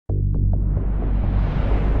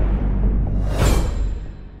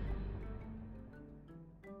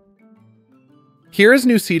Here is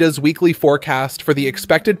NUCIDA's weekly forecast for the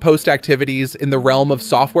expected post activities in the realm of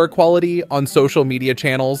software quality on social media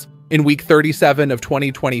channels in week 37 of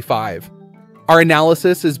 2025. Our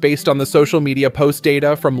analysis is based on the social media post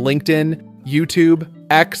data from LinkedIn, YouTube,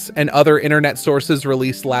 X, and other internet sources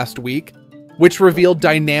released last week, which revealed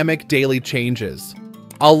dynamic daily changes.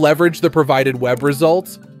 I'll leverage the provided web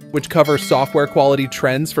results, which cover software quality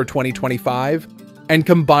trends for 2025, and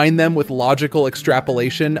combine them with logical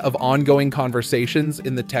extrapolation of ongoing conversations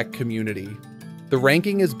in the tech community. The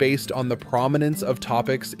ranking is based on the prominence of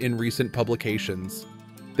topics in recent publications,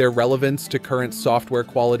 their relevance to current software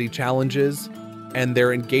quality challenges, and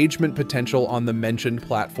their engagement potential on the mentioned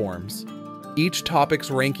platforms. Each topic's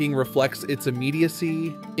ranking reflects its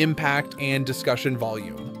immediacy, impact, and discussion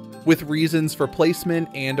volume, with reasons for placement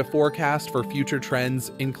and a forecast for future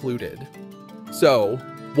trends included. So,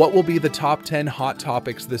 what will be the top 10 hot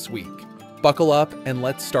topics this week? Buckle up and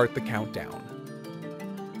let's start the countdown.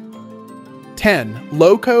 10.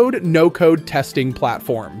 Low-code, no-code testing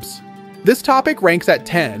platforms. This topic ranks at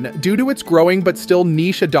 10 due to its growing but still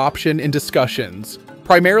niche adoption in discussions,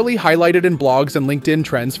 primarily highlighted in blogs and LinkedIn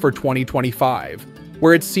trends for 2025,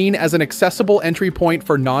 where it's seen as an accessible entry point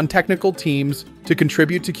for non-technical teams to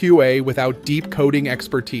contribute to QA without deep coding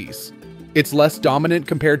expertise. It's less dominant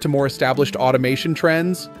compared to more established automation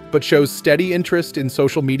trends, but shows steady interest in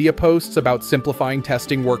social media posts about simplifying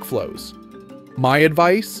testing workflows. My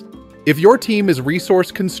advice? If your team is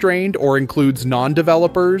resource constrained or includes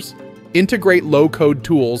non-developers, integrate low-code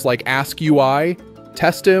tools like Ask UI,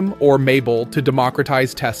 Testim, or Mabel to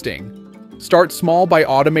democratize testing. Start small by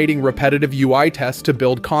automating repetitive UI tests to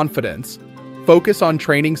build confidence. Focus on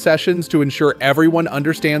training sessions to ensure everyone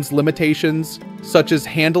understands limitations, such as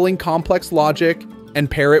handling complex logic,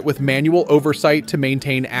 and pair it with manual oversight to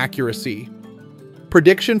maintain accuracy.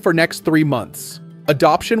 Prediction for next 3 months.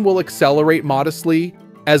 Adoption will accelerate modestly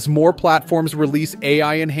as more platforms release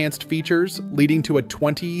AI-enhanced features, leading to a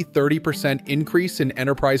 20-30% increase in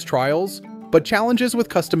enterprise trials, but challenges with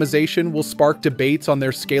customization will spark debates on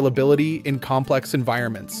their scalability in complex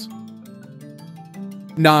environments.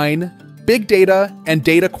 9. Big data and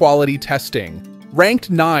data quality testing.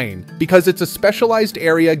 Ranked 9 because it's a specialized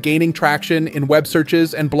area gaining traction in web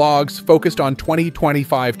searches and blogs focused on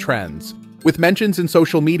 2025 trends, with mentions in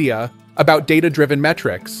social media about data-driven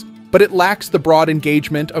metrics, but it lacks the broad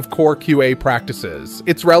engagement of core QA practices.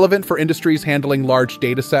 It's relevant for industries handling large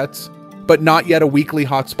datasets, but not yet a weekly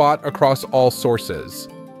hotspot across all sources.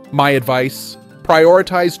 My advice?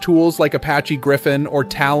 Prioritize tools like Apache Griffin or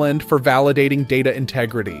Talend for validating data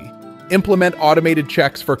integrity. Implement automated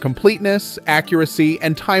checks for completeness, accuracy,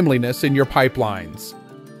 and timeliness in your pipelines.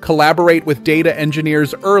 Collaborate with data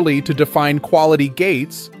engineers early to define quality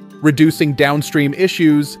gates, reducing downstream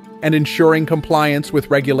issues, and ensuring compliance with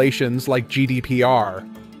regulations like GDPR.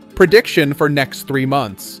 Prediction for next 3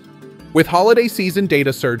 months. With holiday season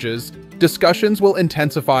data surges, discussions will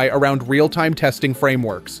intensify around real-time testing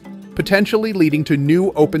frameworks, potentially leading to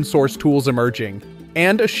new open-source tools emerging,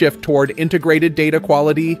 and a shift toward integrated data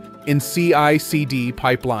quality in CI/CD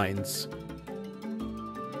pipelines.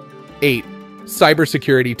 8.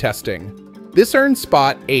 Cybersecurity testing. This earned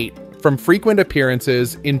spot 8 from frequent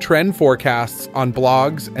appearances in trend forecasts on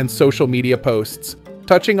blogs and social media posts,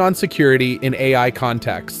 touching on security in AI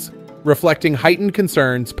contexts, reflecting heightened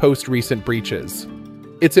concerns post-recent breaches.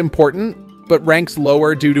 It's important, but ranks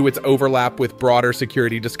lower due to its overlap with broader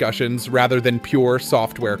security discussions rather than pure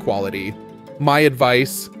software quality. My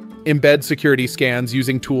advice? Embed security scans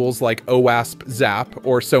using tools like OWASP Zap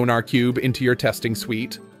or SonarQube into your testing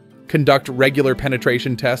suite. Conduct regular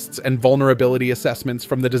penetration tests and vulnerability assessments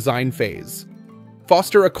from the design phase.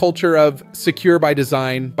 Foster a culture of secure by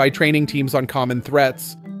design by training teams on common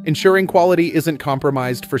threats, ensuring quality isn't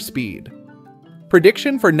compromised for speed.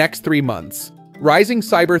 Prediction for next 3 months. Rising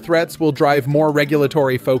cyber threats will drive more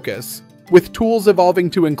regulatory focus, with tools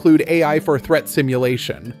evolving to include AI for threat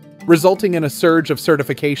simulation, resulting in a surge of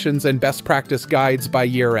certifications and best practice guides by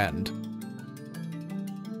year-end.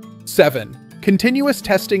 7. Continuous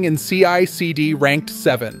testing in CI/CD ranked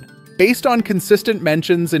 7, based on consistent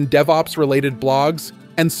mentions in DevOps-related blogs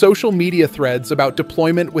and social media threads about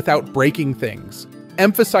deployment without breaking things,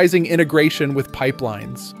 emphasizing integration with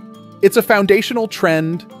pipelines. It's a foundational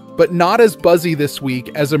trend, but not as buzzy this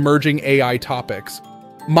week as emerging AI topics.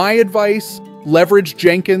 My advice? Leverage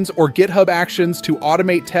Jenkins or GitHub Actions to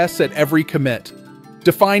automate tests at every commit.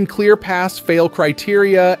 Define clear pass-fail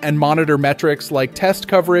criteria and monitor metrics like test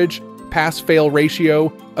coverage, pass-fail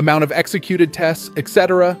ratio, amount of executed tests,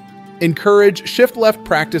 etc. Encourage shift-left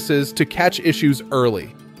practices to catch issues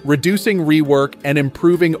early, reducing rework and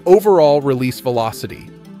improving overall release velocity.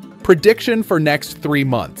 Prediction for next 3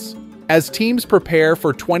 months. As teams prepare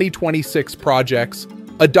for 2026 projects,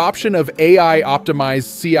 adoption of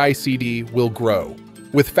AI-optimized CI/CD will grow,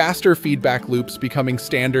 with faster feedback loops becoming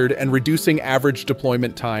standard and reducing average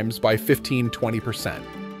deployment times by 15–20%.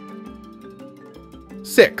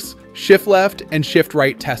 6. Shift left and shift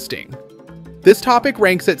right testing. This topic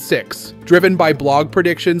ranks at 6, driven by blog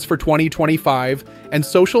predictions for 2025 and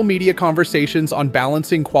social media conversations on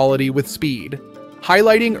balancing quality with speed,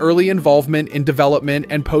 highlighting early involvement in development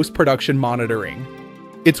and post-production monitoring.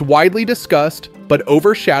 It's widely discussed, but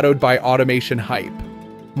overshadowed by automation hype.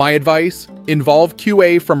 My advice: involve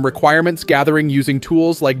QA from requirements gathering using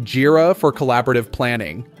tools like Jira for collaborative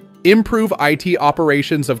planning. Improve IT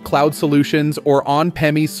operations of cloud solutions or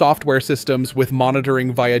on-premise software systems with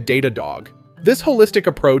monitoring via Datadog. This holistic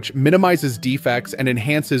approach minimizes defects and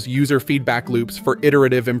enhances user feedback loops for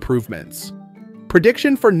iterative improvements.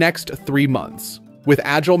 Prediction for next 3 months. With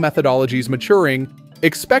agile methodologies maturing,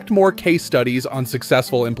 expect more case studies on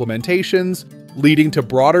successful implementations, leading to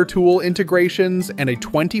broader tool integrations and a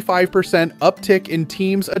 25% uptick in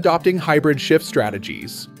teams adopting hybrid shift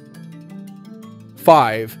strategies.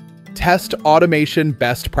 5. Test automation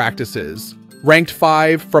best practices. Ranked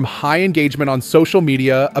 5 from high engagement on social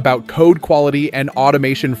media about code quality and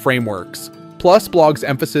automation frameworks, plus blog's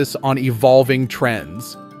emphasis on evolving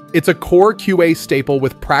trends. It's a core QA staple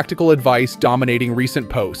with practical advice dominating recent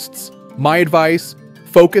posts. My advice: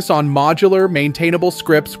 focus on modular, maintainable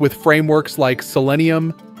scripts with frameworks like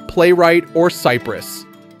Selenium, Playwright, or Cypress.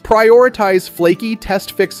 Prioritize flaky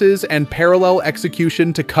test fixes and parallel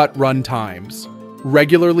execution to cut run times.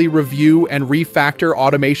 Regularly review and refactor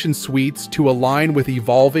automation suites to align with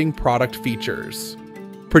evolving product features.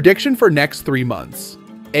 Prediction for next 3 months.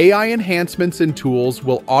 AI enhancements and tools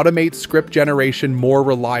will automate script generation more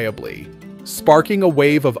reliably, sparking a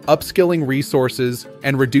wave of upskilling resources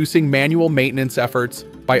and reducing manual maintenance efforts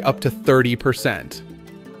by up to 30%.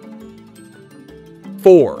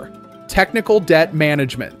 4. Technical debt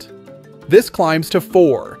management. This climbs to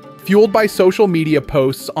 4, fueled by social media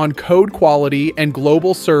posts on code quality and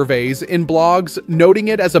global surveys in blogs noting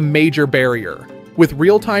it as a major barrier, with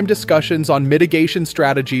real-time discussions on mitigation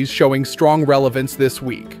strategies showing strong relevance this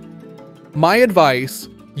week. My advice: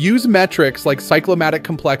 use metrics like cyclomatic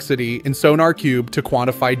complexity in SonarQube to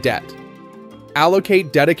quantify debt.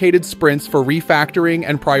 Allocate dedicated sprints for refactoring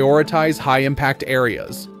and prioritize high-impact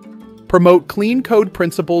areas. Promote clean code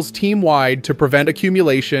principles team-wide to prevent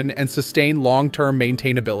accumulation and sustain long-term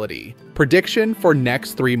maintainability. Prediction for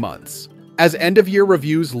next 3 months. As end-of-year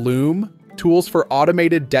reviews loom, tools for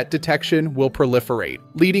automated debt detection will proliferate,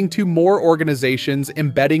 leading to more organizations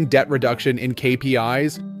embedding debt reduction in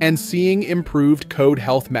KPIs and seeing improved code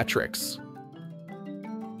health metrics.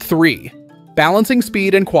 3. Balancing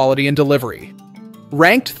speed and quality in delivery.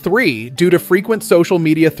 Ranked 3 due to frequent social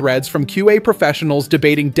media threads from QA professionals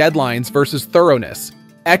debating deadlines versus thoroughness,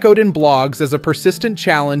 echoed in blogs as a persistent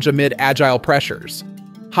challenge amid agile pressures.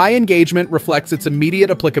 High engagement reflects its immediate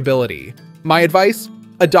applicability. My advice: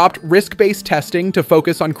 adopt risk-based testing to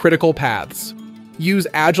focus on critical paths. Use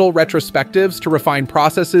agile retrospectives to refine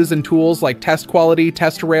processes and tools like test quality,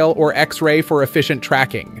 test rail, or X-ray for efficient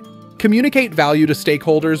tracking. Communicate value to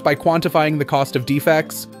stakeholders by quantifying the cost of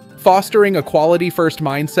defects, fostering a quality-first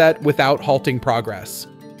mindset without halting progress.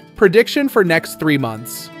 Prediction for next 3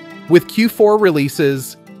 months. With Q4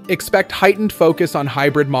 releases, expect heightened focus on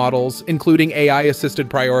hybrid models, including AI-assisted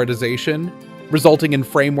prioritization, resulting in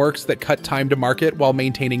frameworks that cut time to market while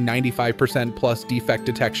maintaining 95% plus defect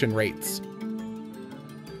detection rates.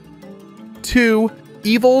 2.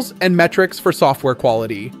 Evils and metrics for software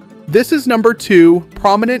quality. This is number 2,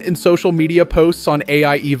 prominent in social media posts on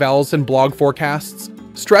AI evals and blog forecasts,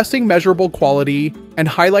 stressing measurable quality and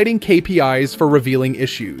highlighting KPIs for revealing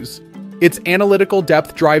issues. Its analytical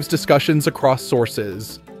depth drives discussions across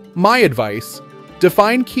sources. My advice: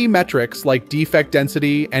 define key metrics like defect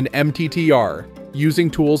density and MTTR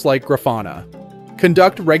using tools like Grafana.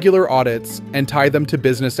 Conduct regular audits and tie them to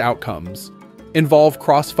business outcomes. Involve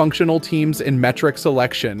cross-functional teams in metric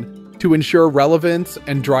selection to ensure relevance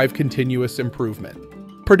and drive continuous improvement.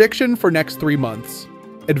 Prediction for next 3 months.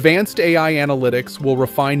 Advanced AI analytics will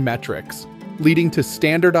refine metrics, leading to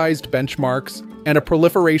standardized benchmarks and a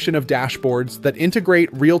proliferation of dashboards that integrate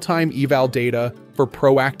real-time eval data for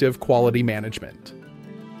proactive quality management.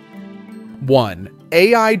 1.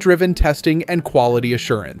 AI-driven testing and quality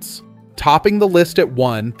assurance. Topping the list at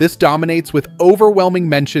 1, this dominates with overwhelming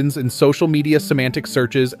mentions in social media semantic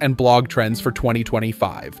searches and blog trends for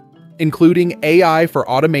 2025, including AI for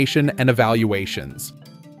automation and evaluations.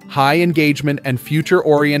 High engagement and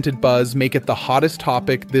future-oriented buzz make it the hottest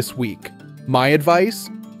topic this week. My advice: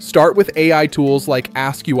 Start with AI tools like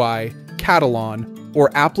AskUI, Catalan, or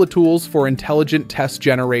Applitools for intelligent test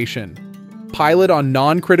generation. Pilot on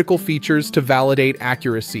non-critical features to validate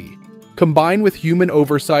accuracy. Combine with human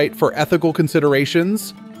oversight for ethical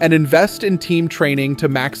considerations, and invest in team training to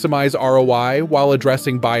maximize ROI while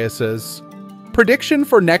addressing biases. Prediction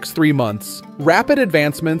for next 3 months. Rapid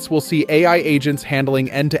advancements will see AI agents handling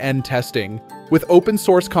end-to-end testing, with open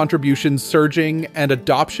source contributions surging and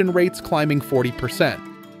adoption rates climbing 40%,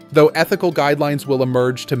 though ethical guidelines will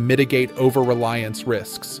emerge to mitigate over-reliance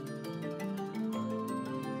risks.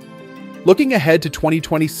 Looking ahead to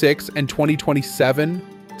 2026 and 2027,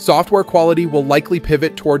 software quality will likely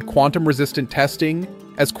pivot toward quantum-resistant testing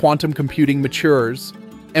as quantum computing matures,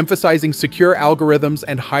 emphasizing secure algorithms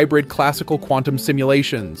and hybrid classical quantum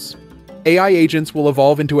simulations. AI agents will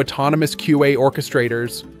evolve into autonomous QA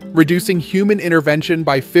orchestrators, reducing human intervention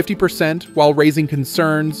by 50% while raising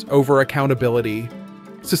concerns over accountability.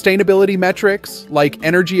 Sustainability metrics, like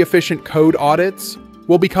energy-efficient code audits,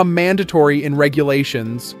 will become mandatory in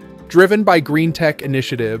regulations, driven by green tech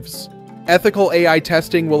initiatives. Ethical AI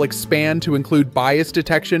testing will expand to include bias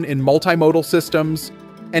detection in multimodal systems,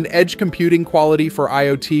 and edge computing quality for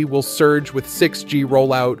IoT will surge with 6G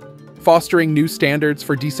rollout, fostering new standards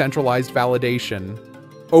for decentralized validation.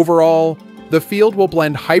 Overall, the field will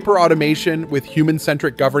blend hyper-automation with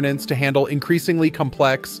human-centric governance to handle increasingly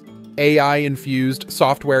complex, AI-infused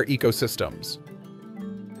software ecosystems.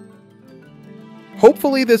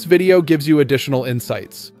 Hopefully this video gives you additional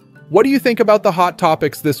insights. What do you think about the hot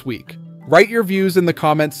topics this week? Write your views in the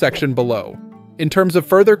comments section below. In terms of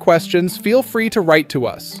further questions, feel free to write to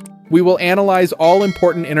us. We will analyze all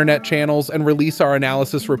important internet channels and release our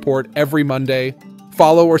analysis report every Monday.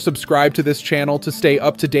 Follow or subscribe to this channel to stay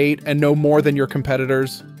up to date and know more than your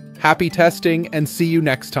competitors. Happy testing, and see you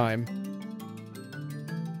next time.